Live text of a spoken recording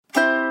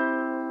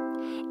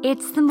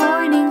It's the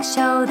morning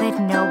show that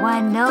no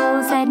one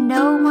knows and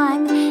no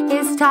one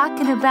is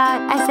talking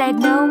about. I said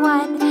no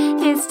one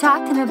is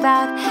talking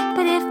about,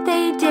 but if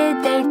they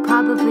did, they'd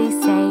probably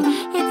say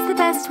it's the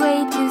best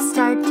way to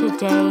start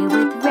today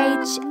with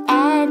Rach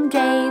and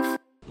Dave.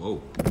 Whoa.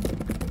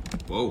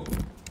 Whoa.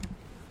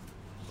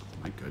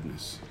 My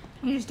goodness.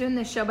 You're just doing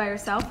this show by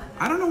yourself?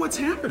 I don't know what's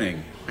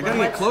happening. I gotta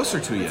get closer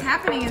to you. What's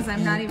happening is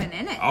I'm not even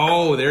in it.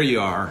 Oh, there you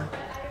are.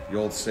 You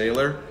old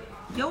sailor.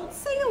 You old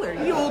sailor.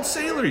 You old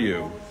sailor,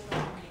 you.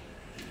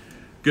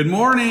 Good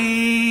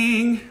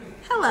morning.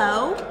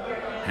 Hello.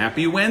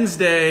 Happy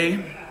Wednesday.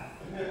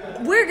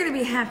 We're going to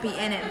be happy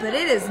in it, but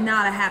it is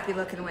not a happy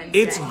looking Wednesday.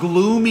 It's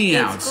gloomy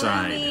It's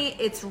outside. gloomy.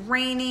 It's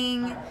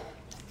raining.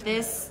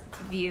 This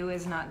view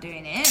is not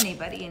doing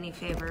anybody any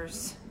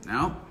favors.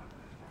 No.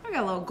 We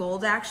got a little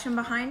gold action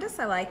behind us.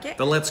 I like it.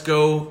 The Let's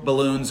Go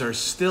balloons are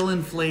still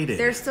inflated.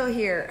 They're still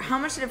here. How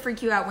much did it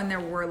freak you out when there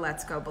were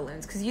Let's Go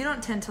balloons? Because you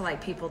don't tend to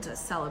like people to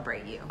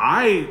celebrate you.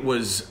 I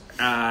was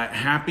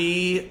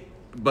happy,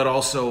 but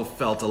also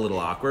felt a little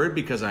awkward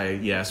because I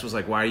was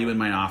like, why are you in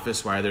my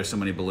office? Why are there so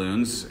many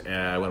balloons? What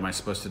am I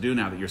supposed to do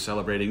now that you're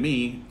celebrating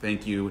me?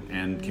 Thank you,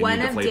 and can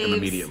you deflate them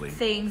immediately? One of Dave's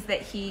things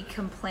that he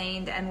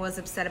complained and was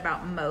upset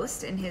about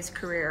most in his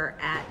career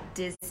at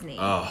Disney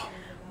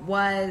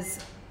was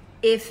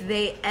if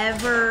they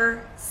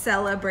ever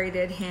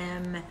celebrated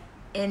him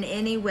in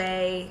any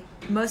way,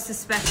 most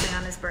especially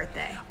on his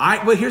birthday.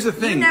 Well, here's the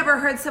thing. You never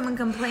heard someone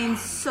complain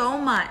so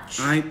much.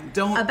 I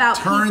don't about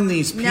turn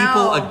these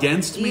people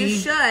against me. You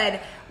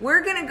should.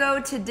 We're going to go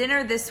to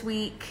dinner this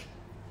week,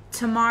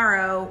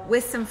 tomorrow,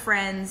 with some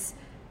friends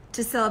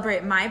to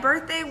celebrate my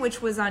birthday,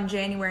 which was on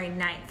January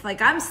 9th.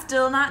 Like, I'm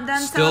still not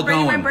done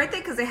celebrating my birthday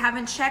because I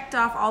haven't checked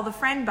off all the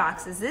friend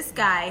boxes. This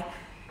guy,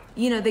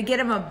 you know, they get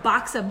him a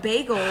box of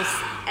bagels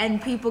and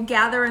people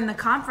gather in the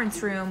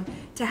conference room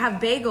to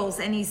have bagels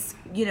and he's,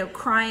 you know,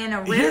 crying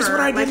a river. Here's what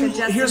I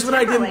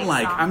didn't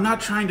like. Song. I'm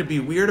not trying to be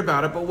weird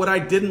about it, but what I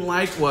didn't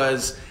like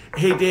was,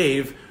 hey,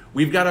 Dave,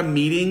 we've got a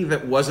meeting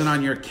that wasn't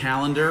on your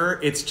calendar.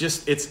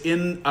 It's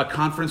in a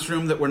conference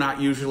room that we're not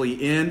usually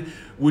in.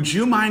 Would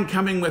you mind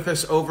coming with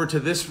us over to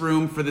this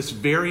room for this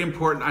very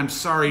important, I'm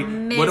sorry,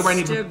 what do I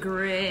need to,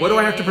 what do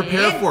I have to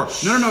prepare for?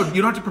 No,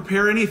 you don't have to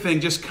prepare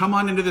anything. Just come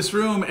on into this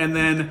room and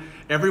then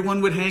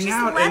everyone would hang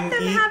out and let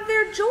them eat have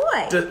their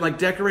joy. Like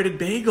decorated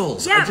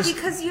bagels. Yeah,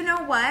 because you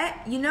know what?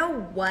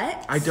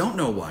 I don't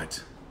know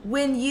what.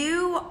 When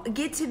you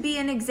get to be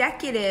an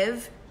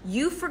executive,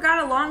 you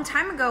forgot a long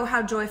time ago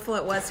how joyful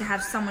it was to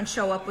have someone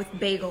show up with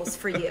bagels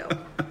for you.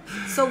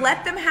 So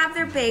let them have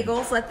their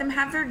bagels, let them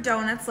have their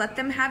donuts, let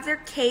them have their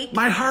cake.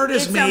 My heart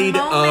is made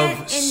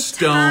of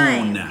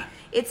stone. Time.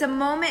 It's a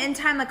moment in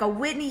time, like a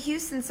Whitney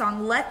Houston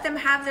song. Let them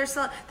have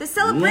the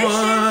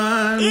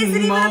celebration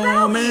isn't even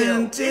about you.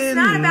 It's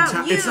not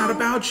about you. It's not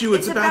about you.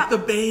 It's about the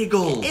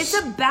bagels. It's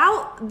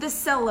about the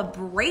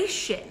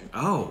celebration.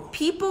 Oh.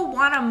 People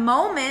want a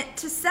moment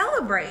to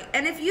celebrate.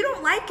 And if you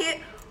don't like it,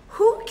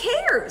 who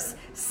cares?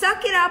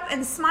 Suck it up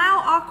and smile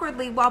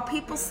awkwardly while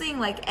people sing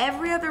like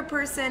every other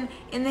person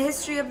in the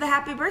history of the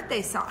happy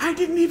birthday song. I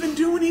didn't even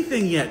do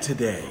anything yet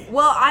today.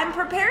 Well, I'm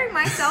preparing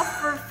myself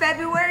for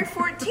February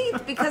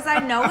 14th because I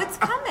know it's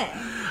coming.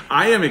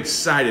 I am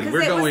excited.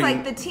 Because it was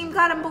like the team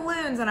got him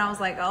balloons and I was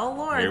like, oh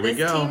Lord, this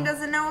team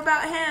doesn't know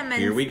about him.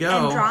 And, here we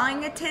go. And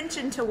drawing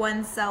attention to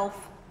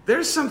oneself.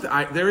 There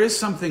is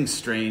something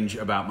strange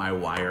about my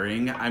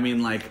wiring. I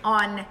mean, like...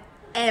 On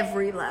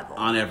every level.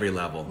 On every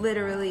level.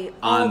 Literally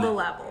all the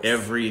levels.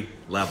 Every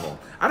level.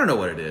 I don't know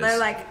what it is. They're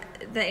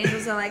like, the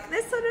angels are like,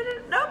 this,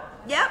 nope,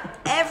 yep,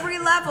 every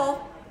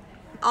level.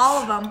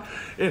 All of them.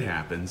 It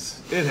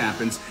happens. It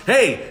happens.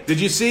 Hey, did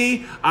you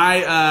see?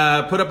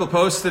 I put up a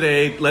post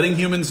today letting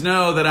humans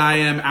know that I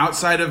am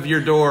outside of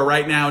your door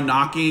right now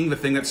knocking. The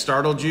thing that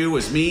startled you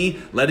was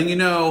me letting you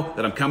know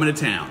that I'm coming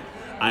to town.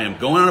 I am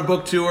going on a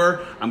book tour.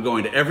 I'm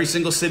going to every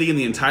single city in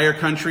the entire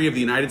country of the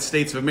United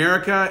States of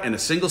America and a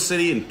single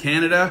city in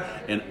Canada,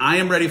 and I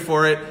am ready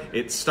for it.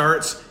 It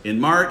starts in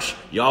March.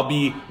 Y'all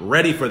be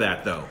ready for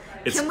that, though.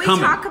 It's coming. Can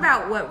we talk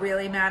about what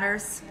really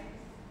matters?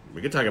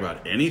 We could talk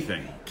about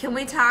anything. Can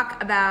we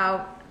talk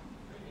about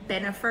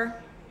Bennifer?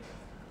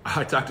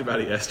 I talked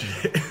about it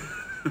yesterday.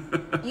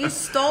 You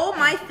stole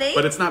my thing?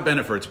 But it's not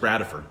Bennifer, it's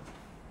Bradifer.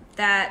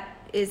 That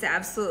is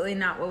absolutely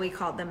not what we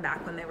called them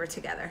back when they were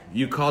together.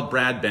 You called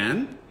Brad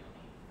Ben?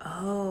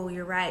 Oh,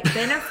 you're right.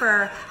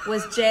 Bennifer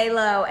was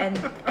J-Lo and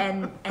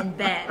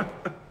Ben.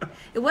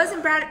 It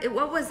wasn't Brad.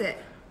 What was it?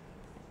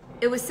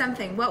 It was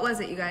something. What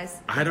was it, you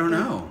guys? I don't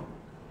know.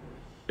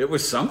 It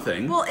was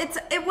something. Well,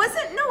 it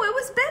wasn't. No, it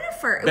was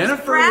Bennifer.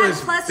 Bennifer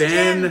was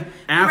Ben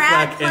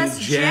Affleck and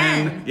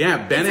Jen.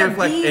 Yeah, Ben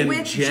Affleck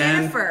and Jen.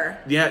 Jennifer.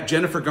 Yeah,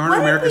 Jennifer Garner,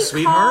 America's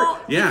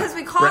Sweetheart. Yeah, because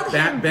we called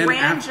him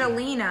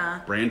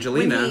Brangelina.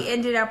 Brangelina. When he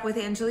ended up with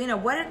Angelina.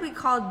 What did we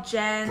call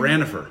Jen?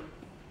 Brannifer.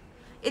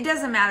 It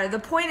doesn't matter. The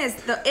point is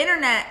the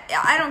internet,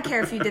 I don't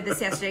care if you did this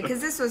yesterday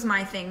because this was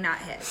my thing, not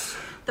his.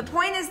 The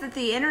point is that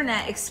the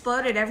internet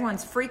exploded.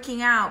 Everyone's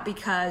freaking out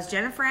because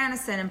Jennifer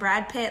Aniston and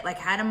Brad Pitt like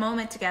had a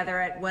moment together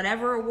at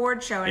whatever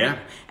award show. And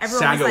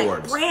everyone SAG was like,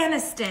 Awards.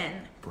 Braniston.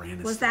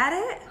 Was that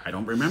it? I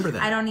don't remember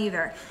that. I don't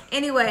either.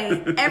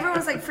 Anyway,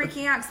 everyone's like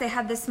freaking out because they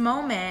had this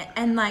moment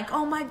and like,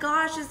 oh my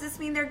gosh, does this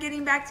mean they're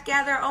getting back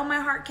together? Oh, my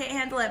heart can't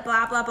handle it,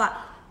 blah, blah, blah.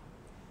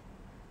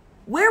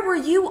 Where were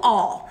you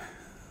all?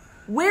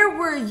 Where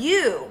were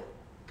you?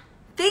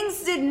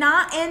 Things did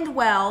not end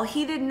well.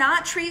 He did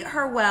not treat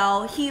her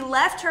well. He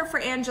left her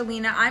for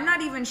Angelina. I'm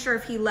not even sure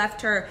if he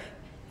left her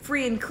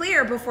free and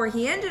clear before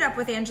he ended up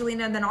with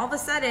Angelina. And then all of a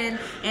sudden,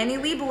 Annie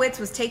Leibovitz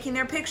was taking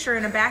their picture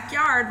in a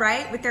backyard,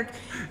 right? With their,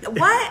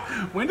 what?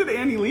 When did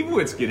Annie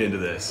Leibovitz get into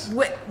this?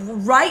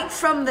 Right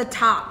from the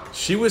top.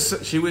 She was at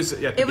the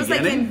beginning? It was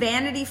like in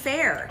Vanity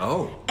Fair.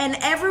 Oh. And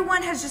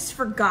everyone has just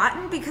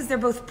forgotten because they're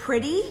both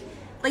pretty.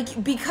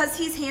 Like, because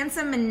he's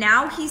handsome and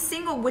now he's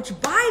single, which,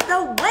 by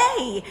the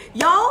way,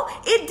 y'all,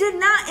 it did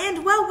not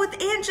end well with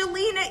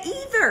Angelina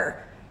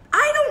either.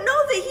 I don't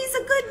know that he's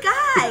a good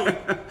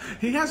guy.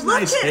 He has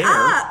nice hair. Look it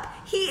up.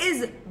 He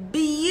is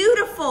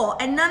beautiful,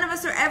 and none of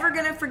us are ever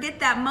gonna forget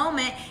that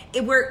moment.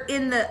 We're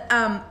in the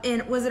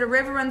was it A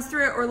River Runs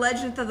Through It or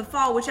Legend of the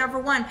Fall, whichever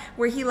one,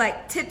 where he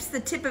like tips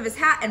the tip of his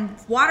hat and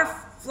water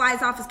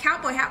flies off his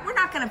cowboy hat. We're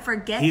not gonna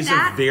forget that. He's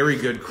a very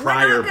good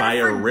crier by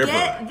a river.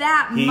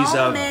 He's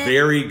a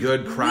very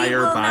good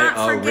crier by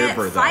a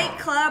river, though. Fight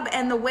Club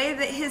and the way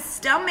that his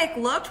stomach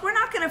looked. We're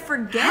not gonna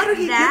forget that. How did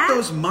he get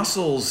those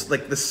muscles,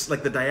 like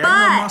the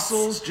diagonal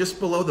muscles just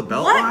below the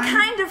belt line? What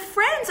kind of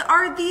friends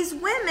are these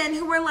women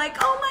who were like,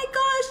 oh my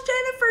gosh,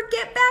 Jennifer,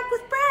 get back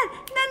with Brad?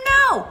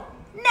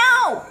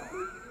 No.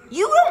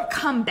 You don't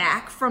come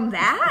back from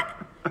that.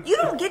 You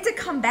don't get to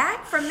come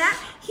back from that.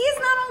 He's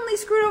not only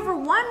screwed over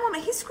one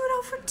woman, he's screwed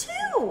over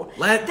two.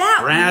 Let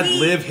Brad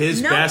live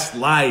his best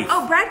life.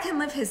 Oh, Brad can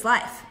live his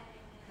life.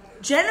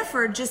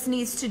 Jennifer just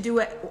needs to do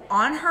it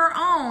on her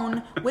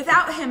own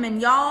without him.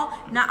 And y'all,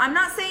 now, I'm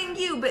not saying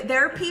you, but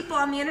there are people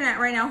on the internet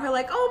right now who are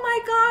like, oh my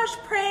gosh,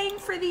 praying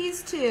for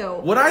these two.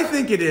 What I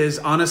think it is,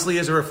 honestly,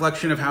 is a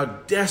reflection of how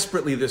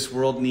desperately this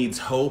world needs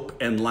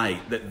hope and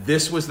light. That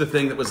this was the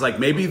thing that was like,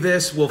 maybe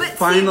this will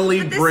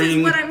finally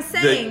bring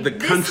the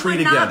country together.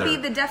 This would not be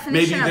the definition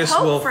maybe of this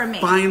hope will for me.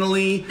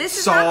 Finally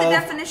solve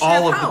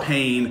all of the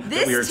pain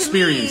that we are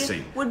experiencing.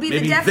 This, would be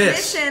maybe the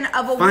definition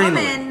of a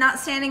woman not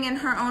standing in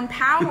her own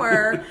power,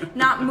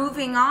 not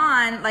moving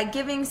on, like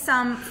giving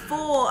some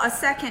fool a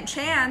second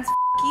chance.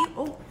 You.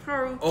 Oh,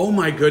 sorry. Oh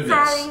my goodness.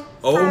 Sorry.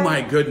 Oh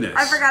my goodness.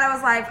 I forgot I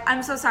was live.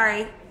 I'm so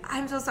sorry.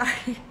 I'm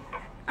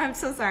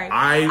so sorry.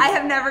 I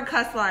have never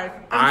cussed live.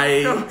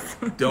 I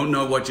don't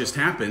know what just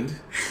happened.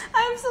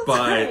 I'm so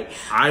sorry. But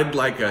I'd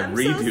like a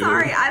redo. I'm so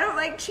sorry. I don't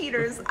like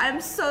cheaters.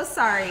 I'm so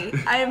sorry.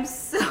 I am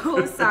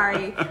so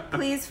sorry.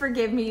 Please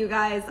forgive me, you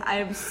guys. I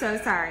am so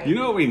sorry. You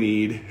know what we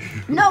need?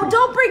 No,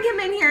 don't bring him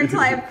in here until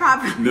I have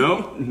proper.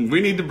 No,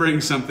 we need to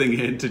bring something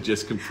in to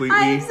just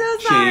completely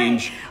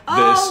change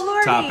this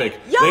topic.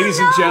 Ladies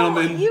and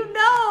gentlemen,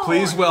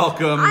 please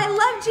welcome. I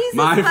love Jesus,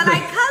 but I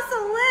cuss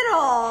a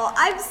little.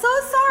 I'm so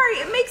sorry.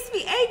 It makes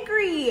me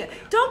angry.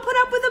 Don't put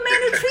up with a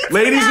man who treats me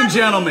Ladies and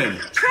gentlemen,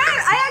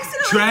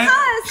 Trent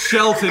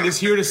Shelton is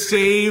here to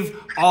save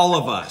all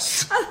of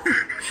us. But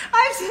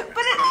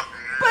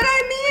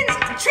I mean,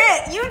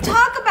 Trent, you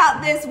talk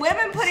about this,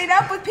 women putting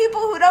up with people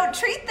who don't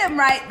treat them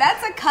right.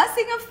 That's a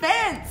cussing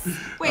offense.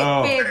 Wait,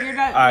 babe, you're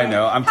not. I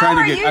know. I'm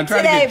trying to get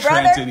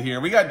Trent in here.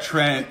 We got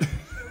Trent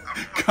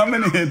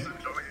coming in.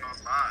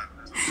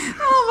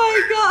 Oh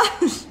my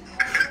gosh.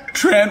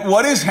 Trent,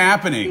 what is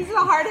happening? This is a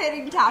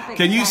hard-hitting topic.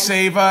 Can you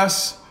save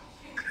us?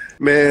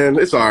 Man,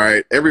 it's all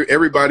right.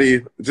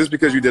 Everybody, just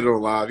because you did it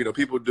on live,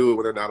 people do it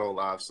when they're not on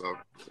live, so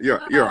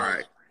you're all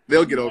right.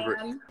 They'll get over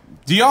it.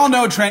 Do y'all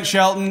know Trent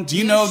Shelton? Do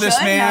you know this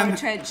man? Know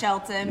Trent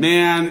Shelton.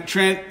 Man,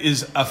 Trent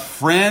is a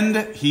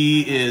friend.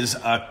 He is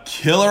a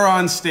killer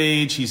on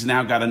stage. He's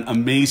now got an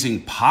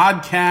amazing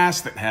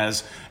podcast that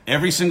has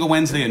every single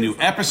Wednesday a new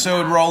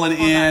episode rolling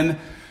in.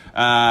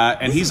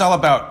 And he's all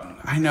about,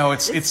 I know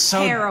it's so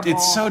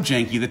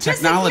janky. The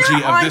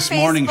technology of this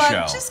morning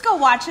show. Just go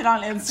watch it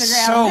on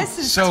Instagram. This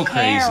is so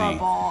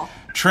terrible.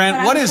 Crazy.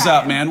 Trent, what is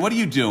up, man? What are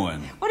you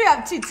doing? What are you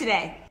up to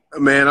today?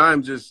 Man,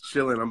 I'm just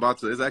chilling.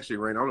 It's actually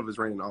raining. I don't know if it's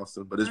raining in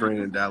Austin, but it's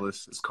raining in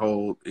Dallas. It's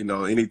cold.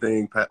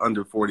 Anything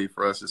under 40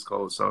 for us is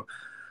cold. So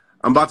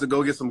I'm about to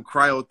go get some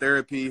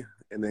cryotherapy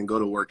and then go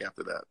to work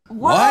after that.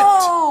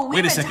 Whoa, we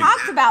haven't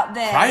talked about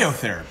this.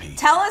 Cryotherapy.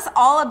 Tell us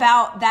all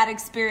about that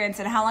experience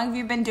and how long have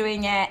you been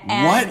doing it?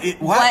 And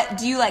what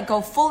do you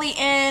go fully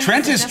in?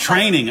 Trent is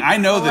training. I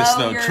know this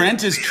though.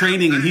 Trent is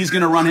training and he's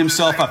going to run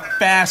himself a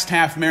fast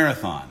half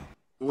marathon.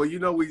 Well,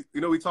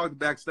 we talked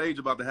backstage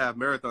about the half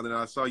marathon, and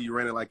I saw you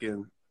ran it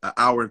in an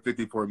hour and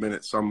 54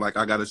 minutes. So I'm like,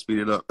 I got to speed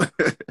it up.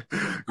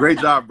 Great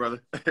job,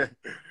 brother.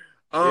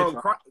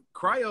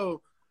 Cryo.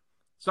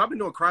 So I've been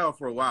doing cryo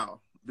for a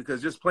while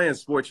because just playing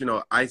sports,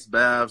 ice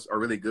baths are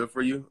really good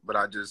for you. But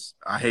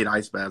I hate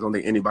ice baths. I don't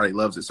think anybody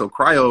loves it. So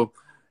cryo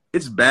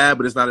it's bad,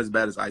 but it's not as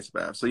bad as ice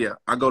bath. So yeah,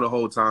 I go the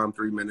whole time,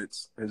 3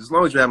 minutes. And as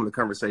long as you're having a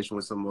conversation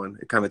with someone,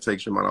 it kind of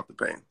takes your mind off the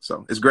pain.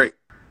 So it's great.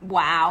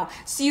 Wow.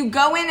 So you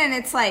go in and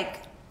it's like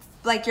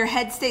your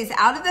head stays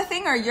out of the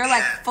thing, or you're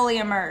like fully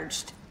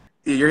immersed?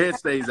 Yeah, your head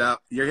stays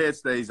out. Your head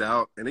stays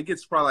out. And it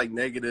gets probably like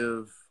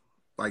negative,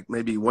 like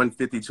maybe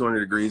 150, 200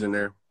 degrees in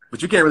there.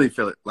 But you can't really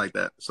feel it like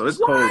that. So it's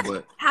cold,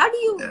 but how do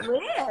you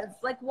live?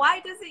 Like,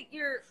 why doesn't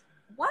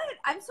what?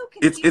 I'm so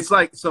confused. It's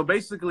like, so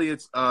basically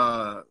it's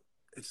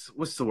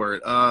what's the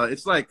word?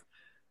 It's like,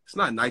 it's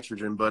not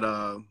nitrogen, but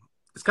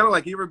it's kind of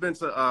like, you ever been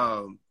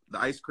to the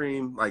ice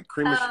cream, like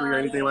Creamery or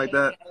anything like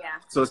that? Yeah.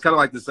 So it's kind of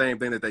like the same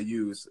thing that they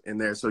use in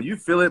there. So you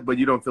feel it, but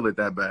you don't feel it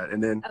that bad.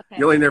 And then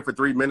you're only in there for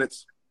 3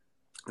 minutes,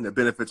 and the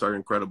benefits are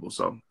incredible.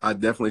 So I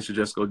definitely should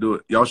just go do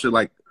it. Y'all should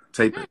like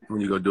tape it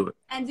when you go do it.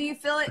 And do you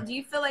feel it? Do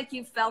you feel like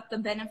you felt the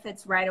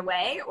benefits right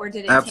away, or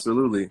did it?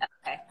 Absolutely.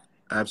 Okay.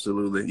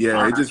 Absolutely.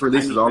 Yeah, it just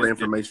releases all the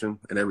information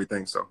and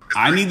everything. So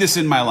I need this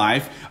in my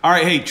life. All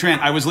right, hey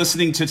Trent, I was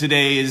listening to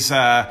today's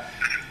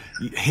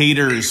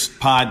Haters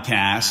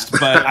podcast,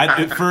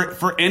 but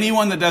for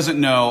anyone that doesn't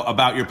know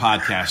about your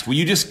podcast, will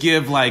you just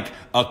give like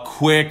a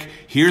quick,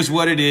 here's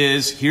what it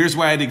is, here's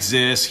why it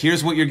exists,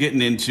 here's what you're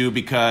getting into,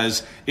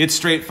 because it's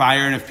straight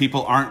fire, and if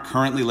people aren't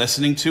currently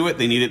listening to it,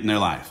 they need it in their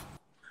life.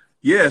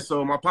 Yeah,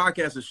 so my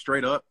podcast is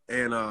straight up,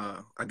 and I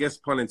guess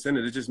pun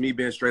intended, it's just me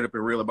being straight up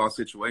and real about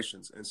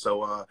situations. And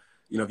so,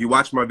 if you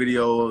watch my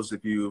videos,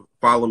 if you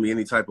follow me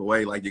any type of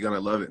way, like, you're going to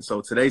love it. And so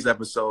today's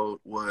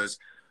episode was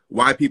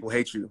why people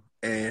hate you.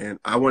 And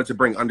I wanted to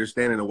bring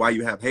understanding of why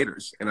you have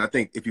haters. And I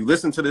think if you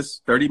listen to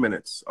this 30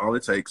 minutes, all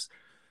it takes,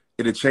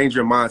 it'll change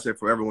your mindset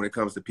forever when it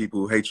comes to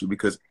people who hate you.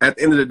 Because at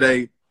the end of the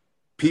day,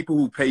 people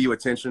who pay you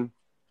attention,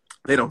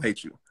 they don't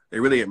hate you. They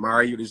really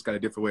admire you. They just got a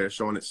different way of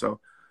showing it. So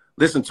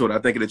listen to it. I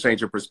think it'll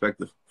change your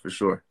perspective for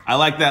sure. I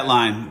like that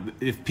line.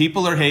 If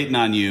people are hating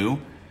on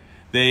you,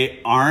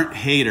 they aren't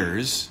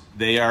haters.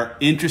 They are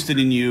interested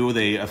in you.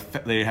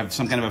 They have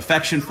some kind of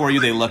affection for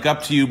you. They look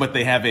up to you, but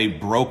they have a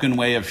broken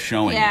way of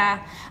showing you.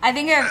 Yeah. I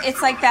think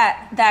it's like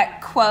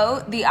that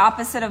quote, the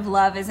opposite of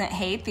love isn't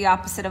hate. The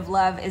opposite of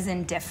love is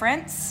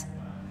indifference.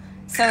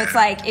 So it's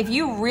like, if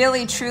you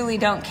really, truly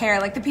don't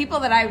care, like the people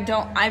that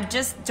I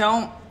just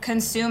don't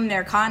consume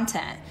their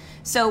content.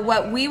 So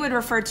what we would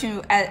refer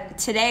to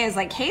today as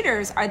like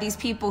haters are these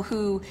people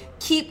who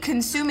keep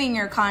consuming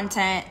your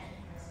content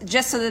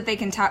just so that they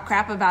can talk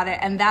crap about it.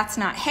 And that's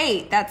not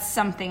hate. That's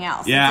something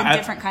else. Yeah, it's a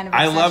different kind of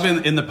obsession. I love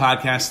in the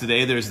podcast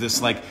today, there's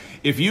this like,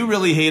 if you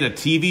really hate a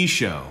TV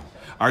show,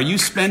 are you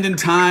spending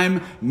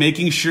time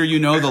making sure you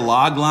know the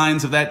log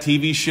lines of that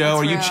TV show?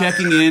 Are you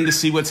checking in to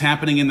see what's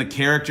happening in the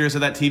characters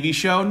of that TV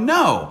show?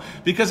 No,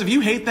 because if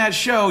you hate that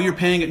show, you're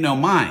paying it no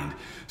mind.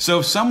 So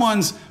if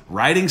someone's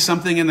writing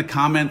something in the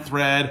comment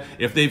thread,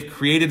 if they've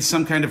created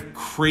some kind of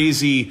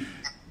crazy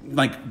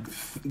like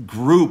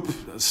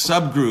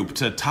subgroup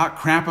to talk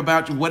crap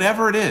about you,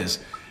 whatever it is,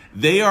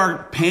 they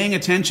are paying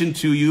attention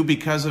to you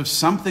because of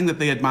something that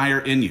they admire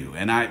in you.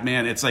 And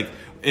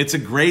it's a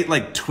great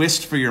like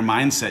twist for your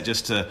mindset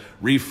just to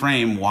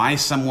reframe why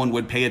someone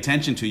would pay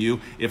attention to you.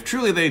 If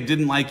truly they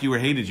didn't like you or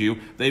hated you,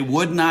 they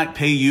would not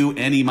pay you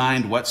any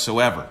mind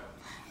whatsoever.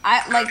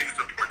 I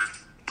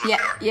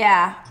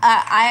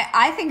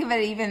think of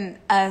it even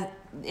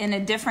in a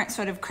different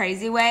sort of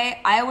crazy way.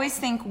 I always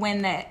think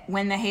when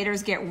the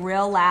haters get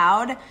real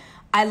loud,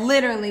 I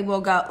literally will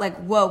go like,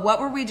 whoa,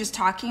 what were we just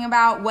talking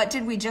about? What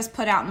did we just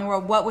put out in the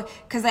world?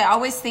 Because I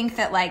always think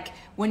that like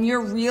when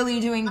you're really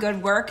doing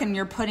good work and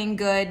you're putting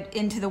good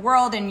into the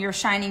world and you're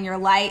shining your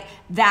light,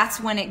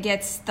 that's when it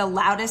gets the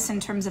loudest in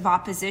terms of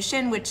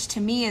opposition, which to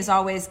me is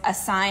always a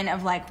sign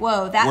of like,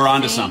 whoa, that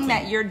thing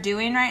that you're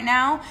doing right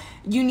now,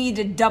 you need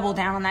to double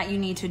down on that. You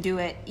need to do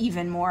it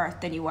even more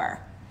than you were.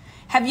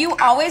 Have you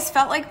always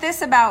felt like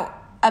this about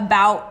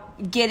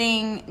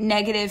getting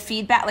negative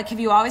feedback? Like, have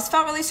you always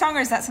felt really strong,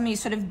 or is that something you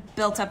sort of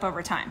built up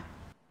over time?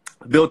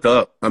 Built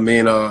up. I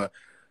mean, I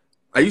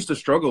used to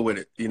struggle with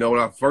it. You know,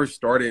 when I first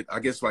started, I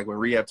guess like when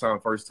Rehab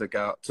Time first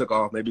took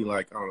off, maybe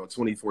like, I don't know,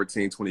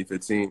 2014,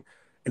 2015.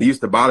 And it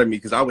used to bother me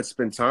because I would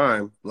spend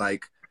time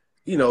like,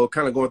 you know,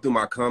 kind of going through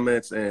my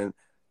comments. And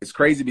it's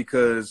crazy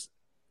because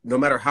no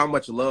matter how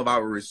much love I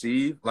would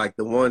receive, like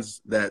the ones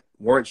that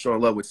weren't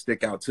showing love would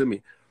stick out to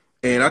me.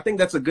 And I think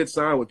that's a good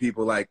sign with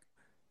people. Like,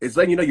 it's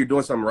letting you know you're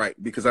doing something right.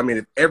 Because, I mean,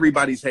 if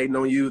everybody's hating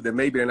on you, then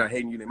maybe they're not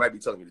hating you. They might be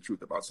telling you the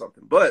truth about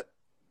something. But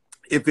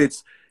if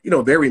it's, you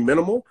know, very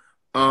minimal,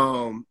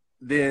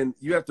 then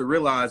you have to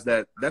realize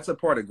that that's a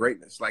part of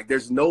greatness. Like,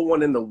 there's no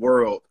one in the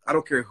world, I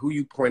don't care who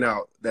you point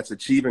out, that's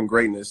achieving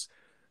greatness,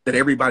 that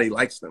everybody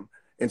likes them.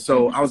 And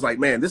so I was like,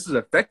 man, this is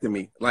affecting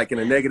me, like, in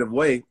a negative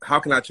way. How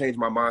can I change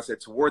my mindset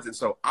towards it?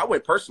 So I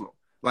went personal.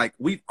 Like,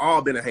 we've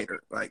all been a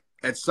hater, like,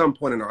 at some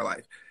point in our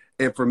life.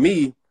 And for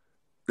me,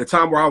 the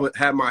time where I would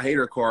have my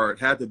hater card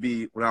had to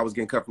be when I was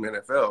getting cut from the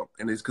NFL.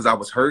 And it's because I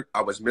was hurt.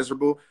 I was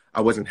miserable.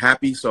 I wasn't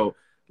happy. So,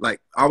 like,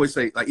 I always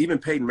say, like, even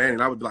Peyton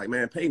Manning, I would be like,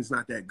 man, Peyton's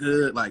not that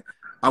good. Like,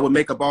 I would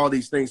make up all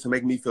these things to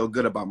make me feel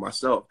good about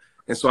myself.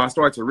 And so I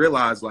started to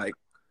realize, like,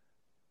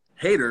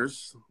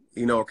 haters,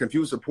 or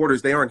confused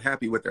supporters, they aren't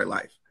happy with their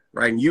life,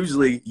 right? And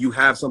usually you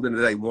have something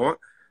that they want.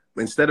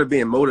 Instead of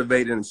being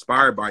motivated and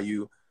inspired by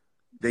you,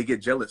 they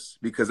get jealous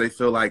because they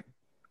feel like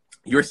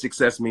your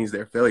success means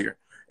their failure.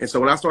 And so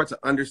when I start to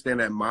understand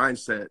that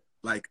mindset,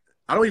 like,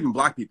 I don't even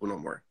block people no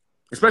more,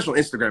 especially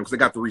on Instagram, because they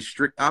got the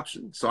restrict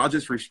option. So I'll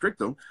just restrict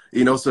them,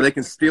 so they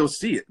can still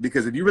see it.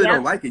 Because if you really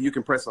don't like it, you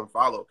can press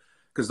unfollow.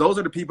 Because those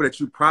are the people that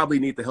you probably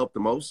need to help the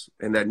most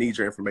and that need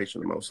your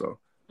information the most. So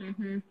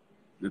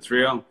it's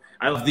real.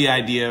 I love the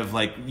idea of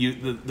like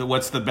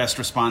what's the best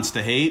response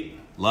to hate?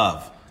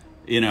 Love.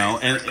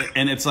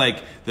 And it's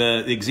like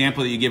the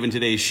example that you give in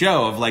today's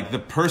show of like the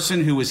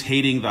person who was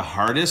hating the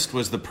hardest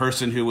was the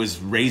person who was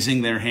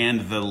raising their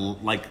hand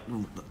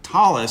the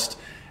tallest,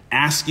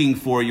 asking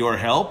for your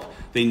help.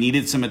 They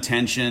needed some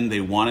attention.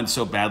 They wanted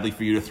so badly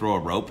for you to throw a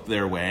rope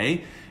their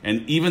way.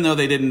 And even though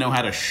they didn't know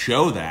how to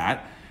show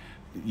that,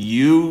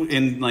 you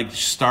in like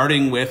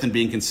starting with and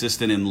being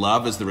consistent in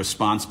love as the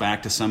response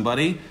back to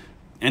somebody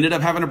ended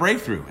up having a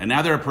breakthrough. And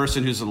now they're a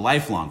person who's a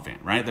lifelong fan,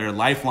 right? They're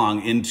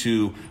lifelong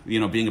into,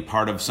 being a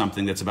part of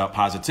something that's about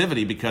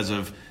positivity because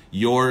of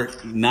your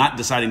not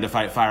deciding to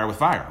fight fire with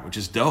fire, which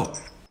is dope.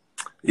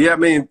 Yeah, I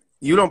mean,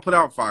 you don't put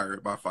out fire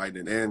by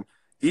fighting. And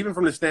even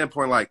from the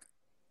standpoint, like,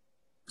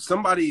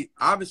 somebody's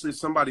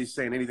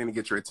saying anything to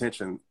get your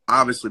attention.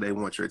 Obviously, they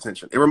want your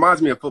attention. It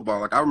reminds me of football.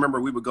 Like, I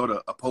remember we would go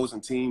to opposing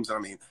teams. I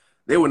mean,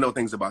 they would know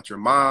things about your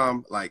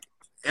mom, like,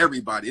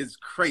 everybody. It's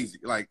crazy.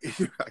 Like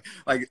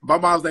my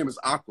mom's name is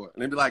Aqua,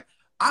 and they'd be like,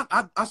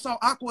 I saw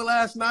Aqua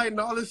last night and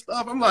all this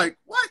stuff. I'm like,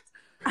 what?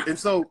 And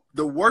so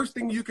the worst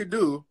thing you could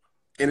do,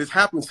 and it's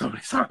happened so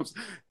many times,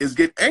 is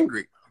get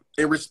angry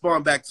and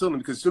respond back to them.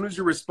 Because as soon as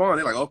you respond,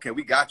 they're like, okay,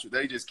 we got you.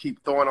 They just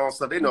keep throwing on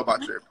stuff. They know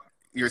about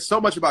you're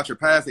so much about your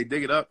past. They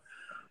dig it up.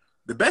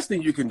 The best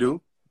thing you can do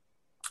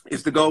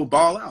is to go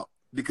ball out,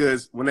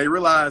 because when they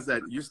realize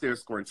that you're still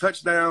scoring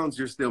touchdowns,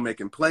 you're still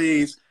making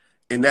plays,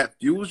 and that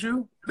fuels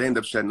you, they end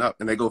up shutting up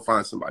and they go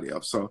find somebody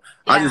else. So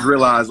I just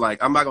realized,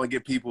 like, I'm not going to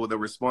give people the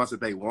response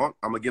that they want.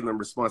 I'm going to give them a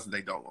response that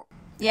they don't want.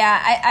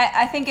 Yeah,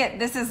 I think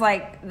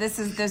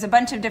there's a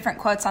bunch of different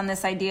quotes on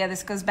this idea.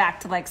 This goes back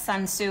to like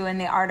Sun Tzu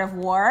and the Art of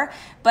War.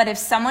 But if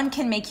someone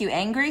can make you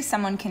angry,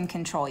 someone can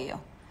control you.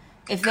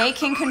 If they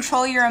can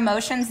control your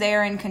emotions, they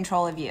are in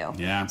control of you.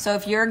 Yeah. So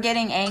if you're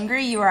getting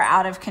angry, you are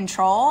out of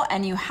control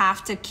and you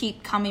have to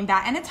keep coming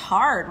back. And it's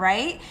hard,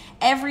 right?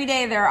 Every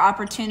day there are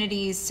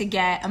opportunities to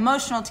get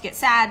emotional, to get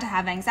sad, to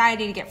have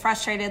anxiety, to get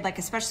frustrated, like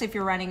especially if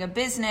you're running a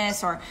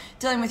business or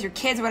dealing with your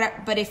kids,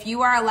 whatever. But if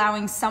you are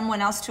allowing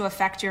someone else to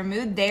affect your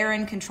mood, they're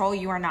in control,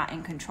 you are not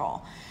in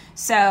control.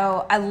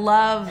 So I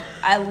love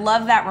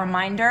that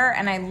reminder,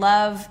 and I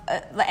love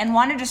and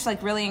want to just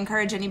like really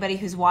encourage anybody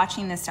who's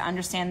watching this to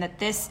understand that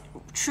this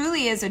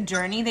truly is a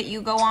journey that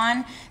you go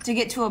on to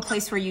get to a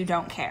place where you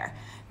don't care.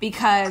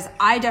 Because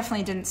I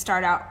definitely didn't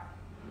start out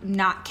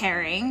not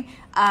caring.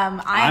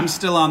 I'm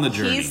still on the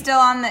journey. He's still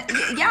on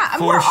the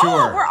we're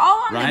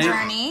all on right? the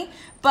journey.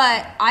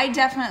 But I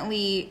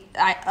definitely,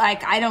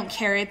 I don't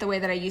carry it the way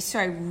that I used to.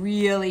 I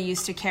really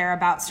used to care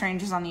about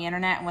strangers on the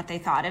internet and what they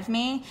thought of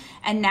me.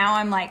 And now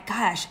I'm like,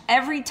 gosh,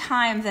 every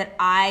time that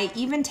I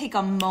even take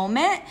a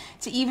moment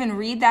to even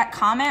read that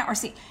comment or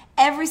see,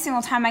 every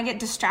single time I get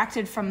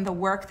distracted from the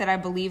work that I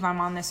believe I'm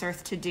on this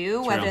earth to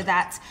do, whether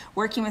that's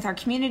working with our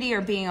community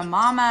or being a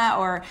mama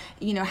or,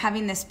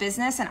 having this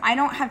business, and I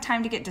don't have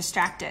time to get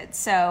distracted.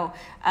 So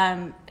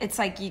it's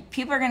like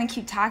people are going to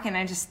keep talking.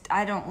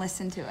 I don't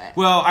listen to it.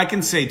 Well, I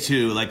can say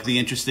too, like the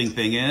interesting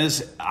thing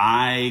is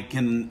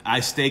I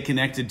stay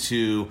connected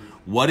to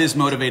what is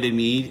motivating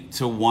me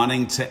to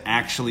wanting to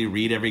actually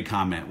read every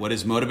comment? What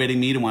is motivating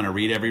me to want to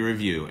read every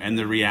review? And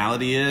the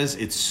reality is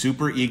it's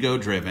super ego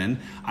driven.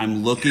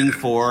 I'm looking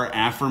for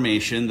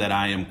affirmation that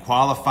I am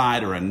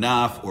qualified or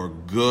enough or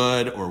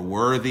good or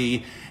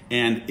worthy.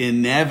 And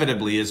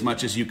inevitably, as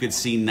much as you could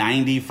see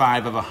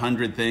 95 of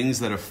 100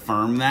 things that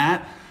affirm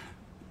that,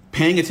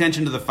 paying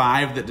attention to the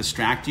 5 that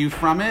distract you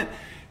from it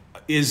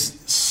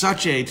is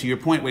such a, to your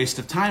point, waste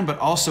of time, but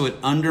also it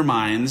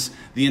undermines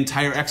the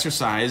entire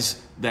exercise,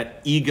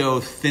 that ego,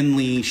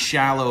 thinly,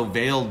 shallow,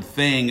 veiled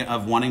thing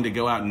of wanting to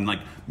go out and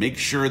like make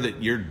sure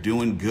that you're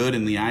doing good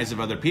in the eyes of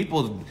other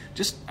people.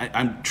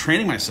 I'm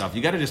training myself.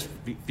 You got to just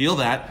feel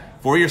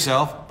that for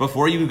yourself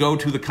before you go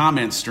to the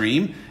comment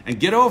stream and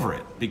get over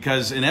it.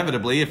 Because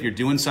inevitably, if you're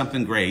doing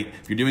something great,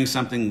 if you're doing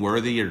something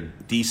worthy or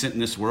decent in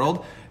this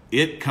world,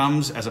 it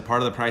comes as a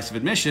part of the price of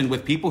admission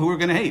with people who are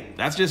going to hate.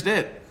 That's just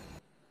it.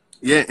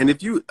 Yeah,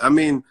 and you're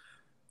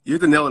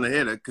the nail on the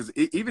head, because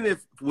even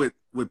if with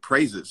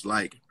praises,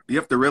 like, you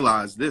have to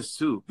realize this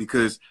too,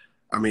 because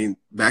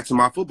back to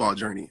my football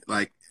journey,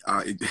 like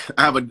I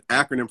have an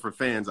acronym for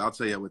fans. I'll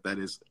tell you what that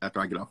is after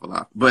I get off a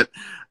lot. But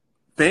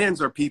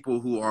fans are people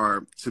who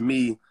are, to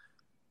me,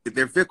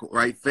 they're fickle,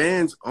 right?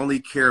 Fans only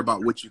care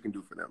about what you can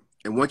do for them.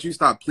 And once you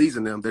stop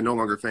pleasing them, they're no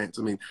longer fans.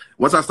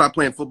 Once I stopped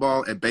playing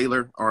football at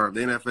Baylor or the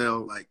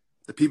NFL, like,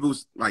 the people,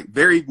 like,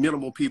 very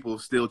minimal people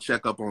still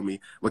check up on me,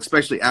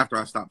 especially after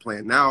I stopped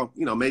playing. Now,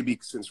 maybe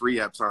since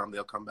rehab time,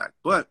 they'll come back.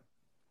 But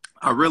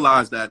I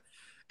realized that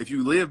if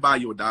you live by,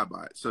 you'll die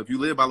by it. So if you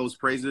live by those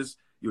praises,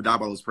 you'll die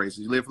by those praises.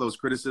 You live for those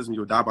criticisms,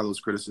 you'll die by those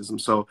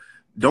criticisms. So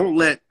don't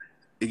let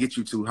it get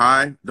you too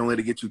high. Don't let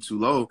it get you too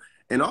low.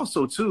 And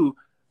also, too,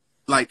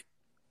 like,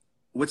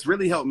 what's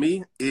really helped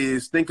me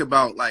is think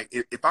about, like,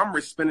 if I'm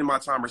spending my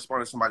time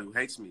responding to somebody who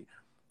hates me,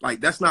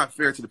 like, that's not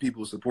fair to the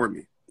people who support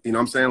me. You know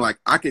what I'm saying? Like,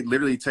 I could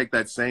literally take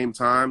that same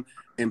time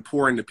and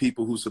pour into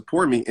people who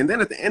support me. And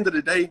then at the end of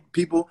the day,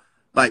 people,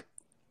 like,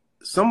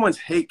 someone's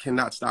hate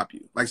cannot stop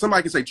you. Like,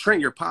 somebody can say, Trent,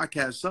 your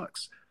podcast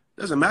sucks.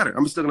 Doesn't matter.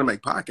 I'm still going to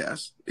make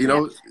podcasts. You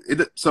know?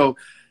 So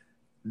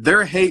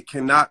their hate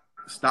cannot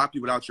stop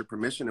you without your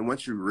permission. And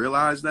once you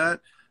realize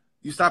that,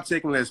 you stop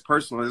taking it as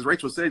personal. As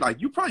Rachel said,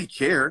 like, you probably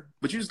care,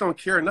 but you just don't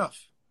care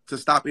enough to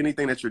stop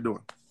anything that you're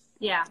doing.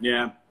 Yeah.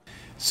 Yeah.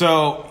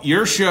 So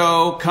your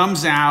show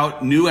comes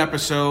out, new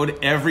episode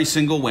every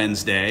single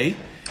Wednesday.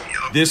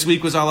 This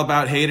week was all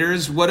about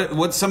haters.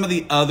 What's some of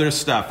the other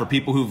stuff for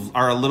people who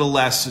are a little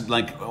less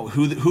like,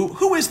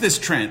 who is this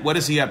Trent? What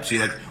is he up to?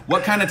 Like,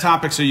 what kind of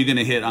topics are you going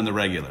to hit on the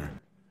regular?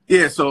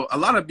 Yeah, so a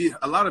lot of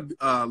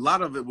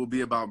it will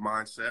be about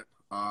mindset.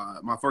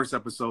 My first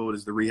episode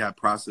is the rehab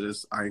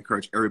process. I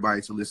encourage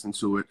everybody to listen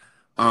to it.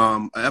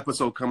 An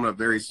episode coming up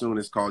very soon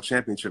is called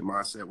Championship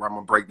Mindset, where I'm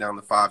gonna break down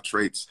the 5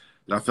 traits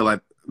that I feel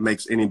like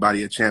makes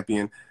anybody a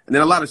champion. And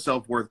then a lot of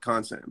self-worth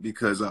content,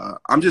 because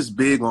I'm just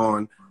big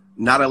on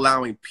not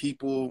allowing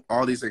people,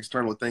 all these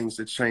external things,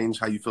 to change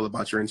how you feel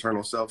about your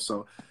internal self.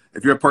 So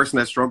if you're a person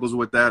that struggles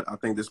with that, I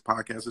think this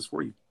podcast is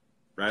for you.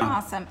 Right.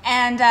 Awesome.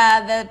 And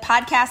the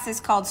podcast is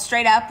called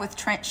Straight Up with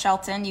Trent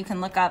Shelton. You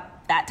can look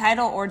up that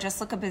title or just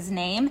look up his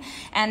name.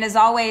 And as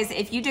always,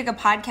 if you dig a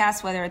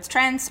podcast, whether it's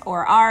Trent's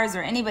or ours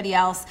or anybody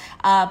else,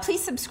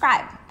 please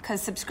subscribe,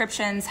 because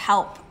subscriptions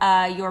help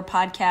your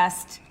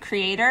podcast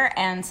creator.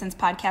 And since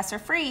podcasts are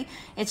free,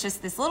 it's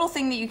just this little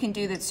thing that you can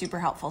do that's super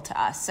helpful to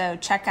us. So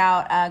go check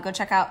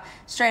out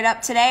Straight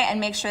Up today and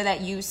make sure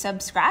that you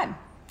subscribe.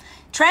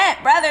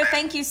 Trent, brother,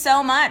 thank you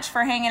so much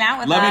for hanging out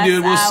with us. Love you,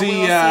 dude. We'll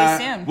see you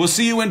soon. We'll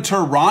see you in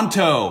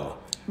Toronto.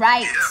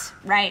 Right.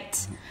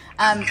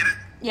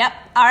 Yep.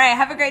 All right.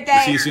 Have a great day.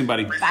 We'll see you soon,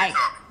 buddy. Bye.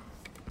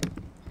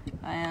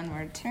 And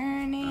we're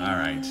turning. All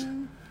right.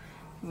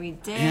 We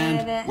did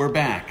and it. We're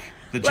back.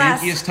 The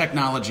jankiest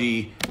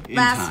technology in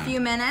last few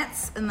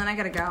minutes, and then I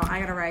gotta go. I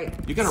gotta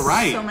write. You gotta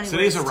write. So many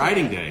Today's a words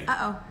writing today. day.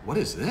 Uh-oh. What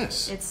is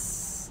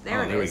this?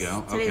 There we is.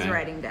 go. Today's Okay. a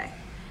writing day.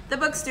 The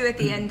book's due at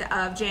the end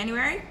of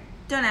January.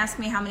 Don't ask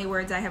me how many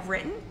words I have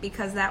written,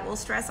 because that will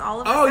stress all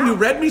of us out. You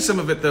read me some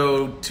of it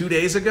though 2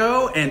 days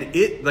ago, and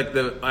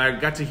I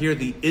got to hear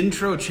the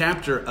intro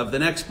chapter of the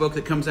next book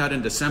that comes out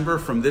in December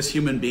from this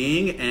human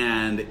being,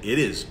 and it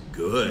is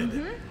good.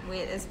 Mm-hmm.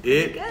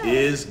 It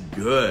is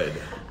good.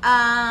 All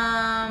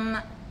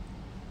right.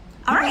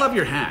 I love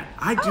your hat.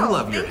 I do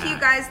love your hat. Thank you,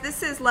 guys.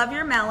 This is Love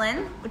Your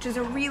Melon, which is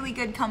a really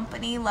good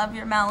company. Love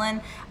Your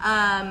Melon.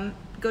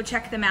 Go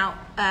check them out.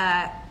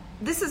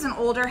 This is an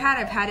older hat.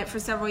 I've had it for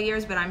several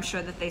years, but I'm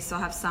sure that they still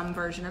have some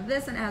version of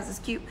this, and it has this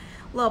cute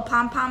little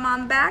pom-pom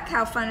on the back.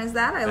 How fun is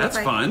that? That's look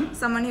like fun.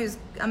 Someone who's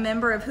a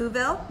member of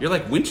Whoville. You're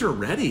like winter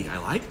ready. I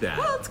like that.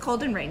 Well, it's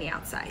cold and rainy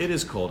outside. It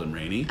is cold and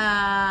rainy.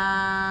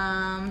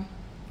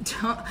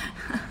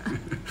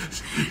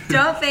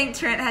 Don't think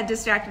Trent had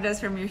distracted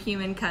us from your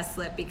human cuss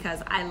slip,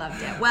 because I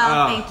loved it.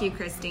 Well, thank you,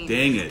 Christine.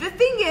 Dang it. The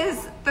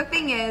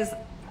thing is,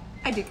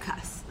 I do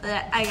cuss.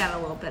 I got a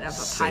little bit of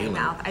a potty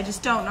mouth. I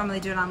just don't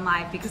normally do it on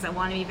live, because I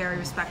want to be very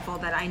respectful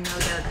that I know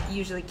there are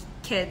usually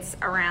kids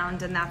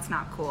around, and that's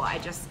not cool. I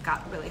just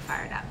got really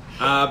fired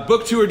up.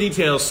 Book tour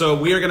details. So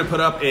we are going to put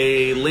up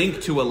a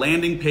link to a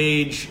landing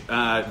page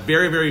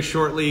very, very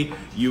shortly.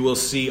 You will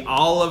see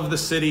all of the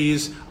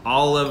cities,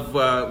 all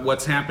of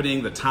what's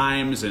happening, the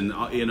times, and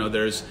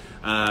there's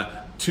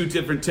 2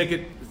 different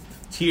ticket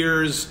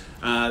tiers.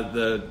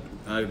 The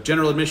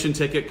general admission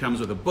ticket comes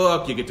with a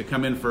book. You get to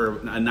come in for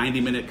a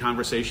 90-minute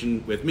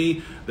conversation with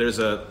me. There's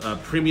a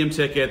premium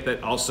ticket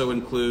that also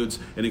includes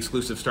an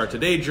exclusive Start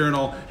Today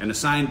journal and a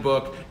signed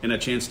book and a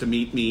chance to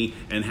meet me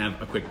and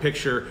have a quick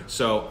picture.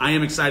 So I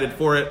am excited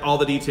for it. All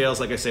the details,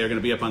 like I say, are going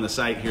to be up on the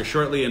site here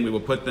shortly, and we will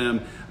put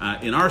them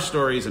in our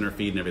stories and our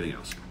feed and everything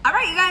else. All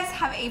right, you guys,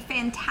 have a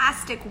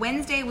fantastic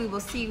Wednesday. We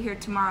will see you here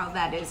tomorrow.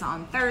 That is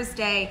on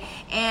Thursday.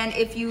 And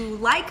if you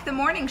like the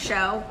morning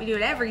show, we do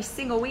it every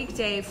single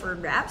weekday for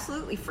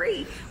absolutely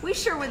free. We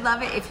sure would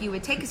love it if you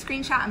would take a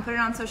screenshot and put it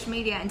on social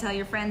media and tell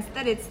your friends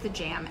that it's The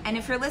Jam. And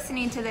if you're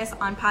listening to this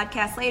on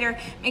podcast later,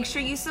 make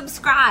sure you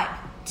subscribe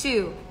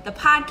to the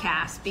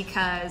podcast,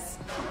 because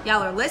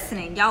y'all are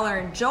listening. Y'all are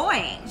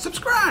enjoying.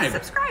 Subscribe.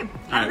 All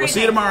right, we'll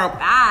see you tomorrow.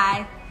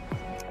 Bye.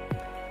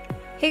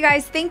 Hey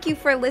guys, thank you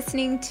for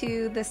listening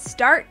to the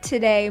Start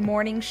Today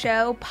Morning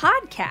Show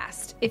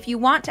podcast. If you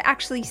want to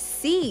actually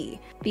see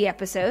the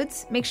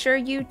episodes, make sure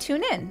you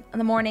tune in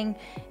the morning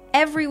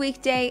every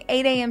weekday,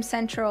 8 a.m.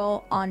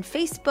 Central, on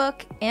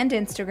Facebook and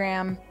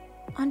Instagram,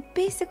 on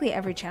basically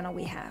every channel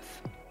we have.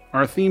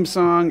 Our theme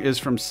song is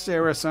from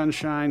Sarah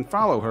Sunshine.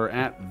 Follow her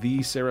at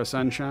The Sarah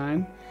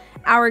Sunshine.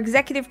 Our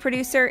executive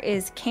producer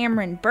is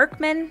Cameron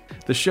Berkman.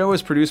 The show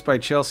is produced by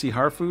Chelsea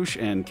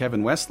Harfouche and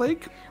Kevin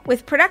Westlake,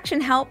 with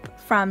production help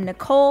from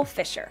Nicole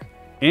Fisher.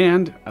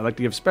 And I'd like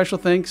to give special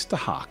thanks to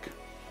Hawk,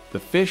 the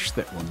fish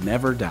that will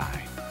never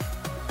die.